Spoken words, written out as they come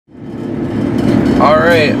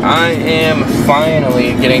Alright, I am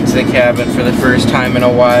finally getting to the cabin for the first time in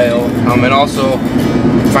a while, and also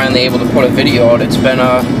finally able to put a video out. It's been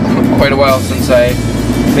quite a while since I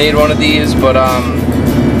made one of these, but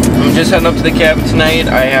I'm just heading up to the cabin tonight.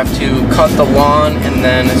 I have to cut the lawn and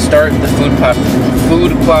then start the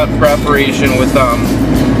food plot preparation with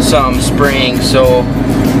some spraying. So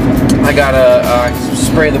I gotta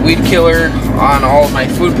spray the weed killer on all of my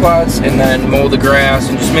food plots and then mow the grass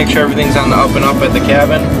and just make sure everything's on the up and up at the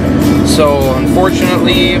cabin. So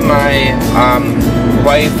unfortunately my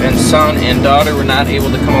wife and son and daughter were not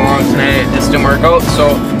able to come along tonight. It just didn't work out, so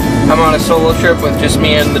I'm on a solo trip with just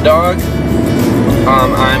me and the dog.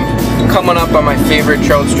 I'm coming up on my favorite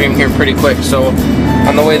trout stream here pretty quick, so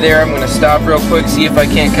on the way there I'm going to stop real quick, see if I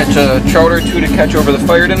can't catch a trout or two to catch over the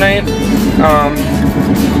fire tonight,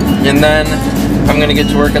 and then I'm going to get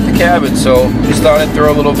to work at the cabin. So just thought I'd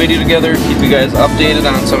throw a little video together, keep you guys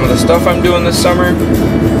updated on some of the stuff I'm doing this summer,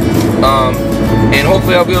 and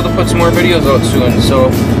hopefully I'll be able to put some more videos out soon, so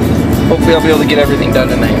hopefully I'll be able to get everything done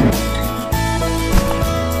tonight.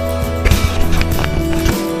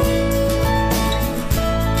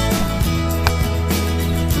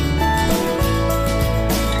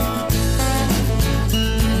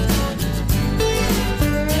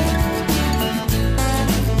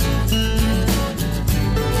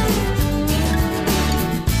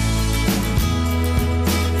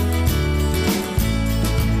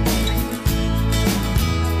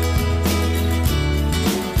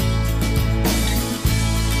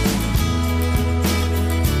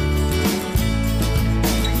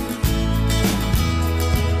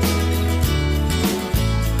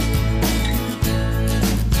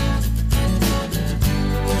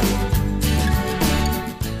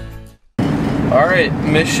 Alright,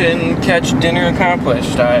 mission catch dinner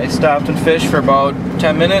accomplished. I stopped and fished for about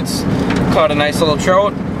 10 minutes, caught a nice little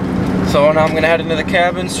trout. So now I'm going to head into the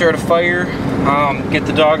cabin, start a fire, get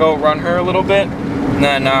the dog out, run her a little bit, and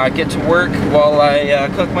then get to work while I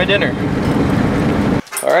cook my dinner.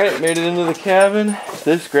 Alright, made it into the cabin.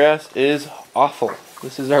 This grass is awful.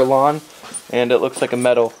 This is our lawn, and it looks like a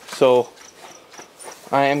meadow. So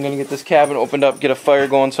I am going to get this cabin opened up, get a fire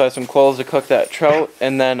going so I have some coals to cook that trout,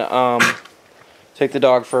 and then take the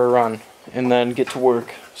dog for a run, and then get to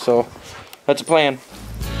work. So that's a plan.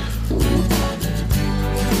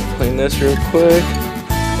 Clean this real quick.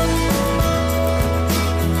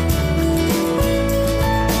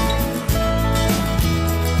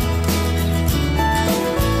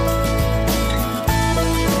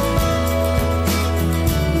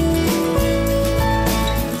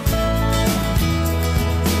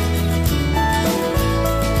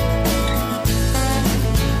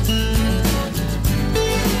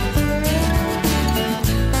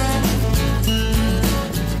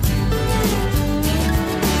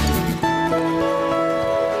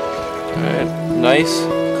 Nice,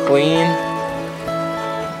 clean,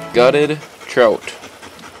 gutted trout.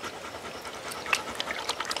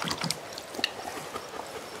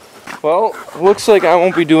 Well, looks like I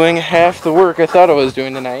won't be doing half the work I thought I was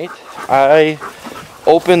doing tonight. I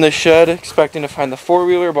opened the shed expecting to find the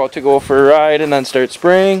four-wheeler, about to go for a ride and then start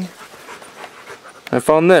spraying. I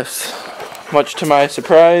found this. Much to my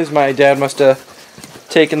surprise, my dad must have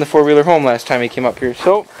taken the four-wheeler home last time he came up here.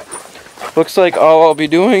 So looks like all I'll be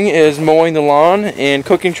doing is mowing the lawn and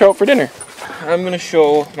cooking trout for dinner. I'm going to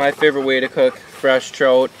show my favorite way to cook fresh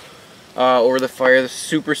trout over the fire. The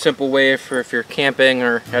super simple way for if you're camping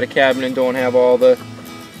or at a cabin and don't have all the,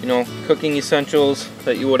 cooking essentials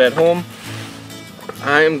that you would at home.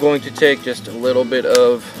 I am going to take just a little bit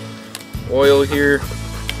of oil here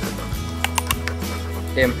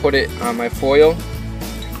and put it on my foil.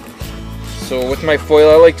 So with my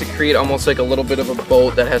foil, I like to create almost like a little bit of a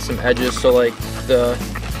boat that has some edges, so like the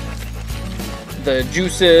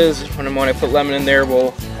juices, when I put lemon in there,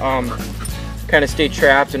 will kind of stay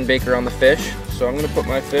trapped and bake around the fish. So I'm going to put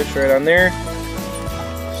my fish right on there.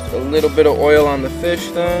 Just a little bit of oil on the fish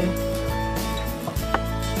then.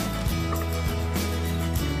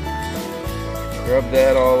 Rub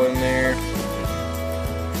that all in there.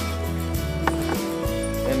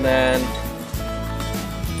 And then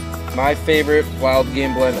my favorite wild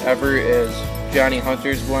game blend ever is Johnny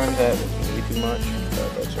Hunter's blend. That is way too much,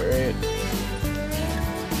 but that's alright.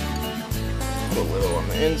 Put a little on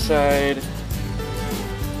the inside.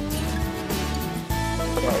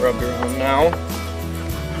 Got rubbed around now.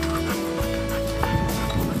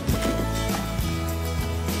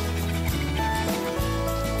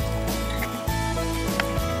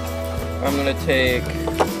 I'm going to take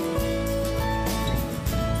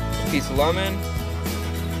a piece of lemon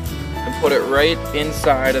and put it right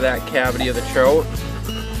inside of that cavity of the trout.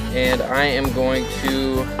 and I am going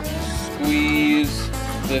to squeeze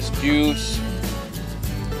this juice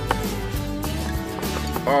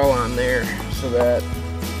all on there so that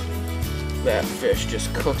that fish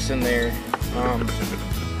just cooks in there.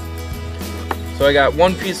 So I got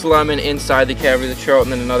one piece of lemon inside the cavity of the trout,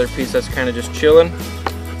 and then another piece that's kind of just chilling.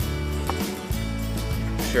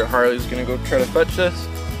 I'm sure Harley's gonna go try to fetch this.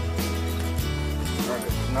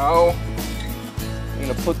 Alright, now I'm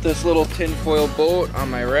gonna put this little tinfoil boat on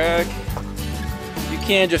my rack. You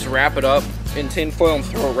can just wrap it up in tinfoil and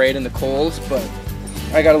throw it right in the coals, but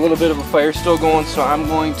I got a little bit of a fire still going, so I'm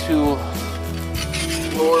going to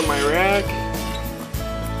lower my rack.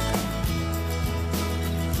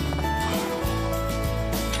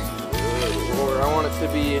 Lord, I want it to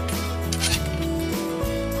be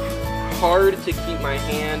hard to keep my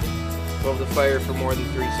hand above the fire for more than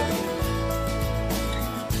 3 seconds.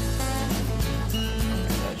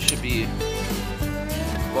 That should be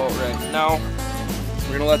about right. Now,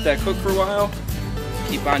 we're gonna let that cook for a while,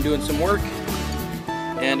 keep on doing some work,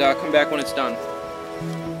 and come back when it's done.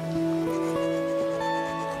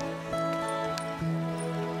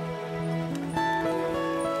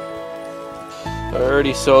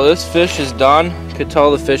 Alrighty, so this fish is done. You could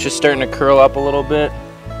tell the fish is starting to curl up a little bit,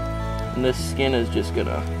 and this skin is just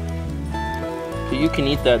gonna. So you can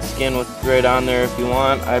eat that skin with right on there if you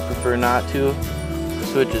want. I prefer not to,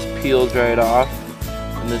 so it just peels right off.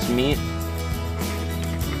 And this meat,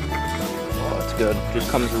 oh, it's good.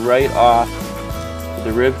 Just comes right off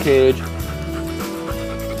the rib cage,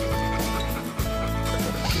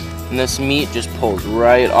 and this meat just pulls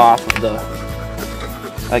right off of the.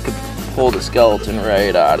 I could pull the skeleton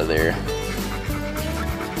right out of there.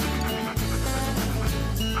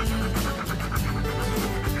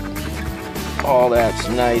 Oh, that's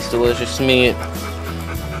nice, delicious meat.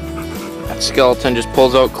 That skeleton just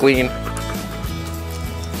pulls out clean.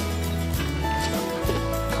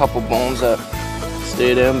 Couple bones that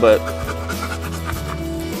stayed in, but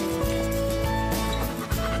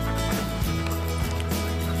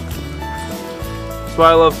that's why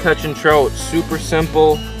I love catching trout. Super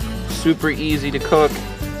simple, super easy to cook,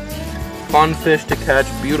 fun fish to catch,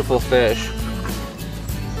 beautiful fish.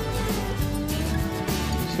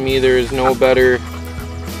 To me, there is no better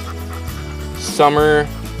summer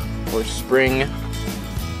or spring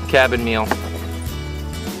cabin meal.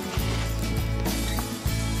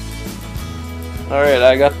 Alright,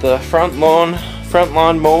 I got the front lawn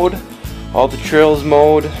mowed, all the trails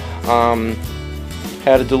mowed,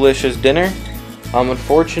 had a delicious dinner.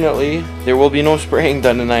 Unfortunately, there will be no spraying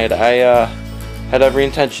done tonight. I had every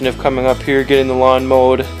intention of coming up here, getting the lawn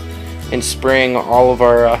mowed, and spraying all of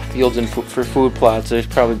our fields and for food plots. There's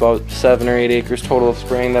probably about 7 or 8 acres total of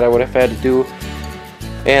spraying that I would have had to do.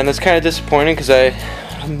 And that's kind of disappointing because I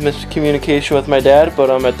missed communication with my dad, but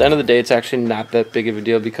at the end of the day, it's actually not that big of a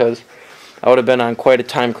deal because I would have been on quite a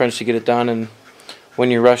time crunch to get it done, and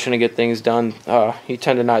when you're rushing to get things done, you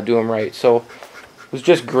tend to not do them right. So it was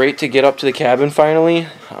just great to get up to the cabin finally,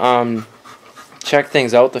 check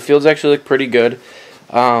things out. The fields actually look pretty good.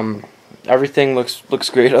 Everything looks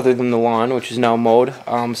great other than the lawn, which is now mowed.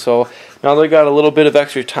 So now that I got a little bit of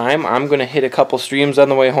extra time, I'm going to hit a couple streams on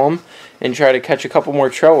the way home and try to catch a couple more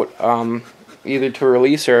trout, either to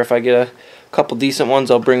release, or if I get a couple decent ones,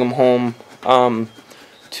 I'll bring them home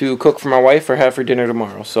to cook for my wife or have for dinner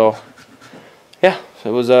tomorrow. So yeah,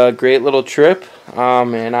 it was a great little trip,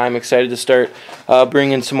 and I'm excited to start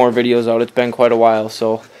bringing some more videos out. It's been quite a while,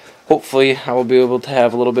 so hopefully I will be able to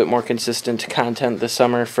have a little bit more consistent content this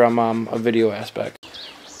summer from a video aspect.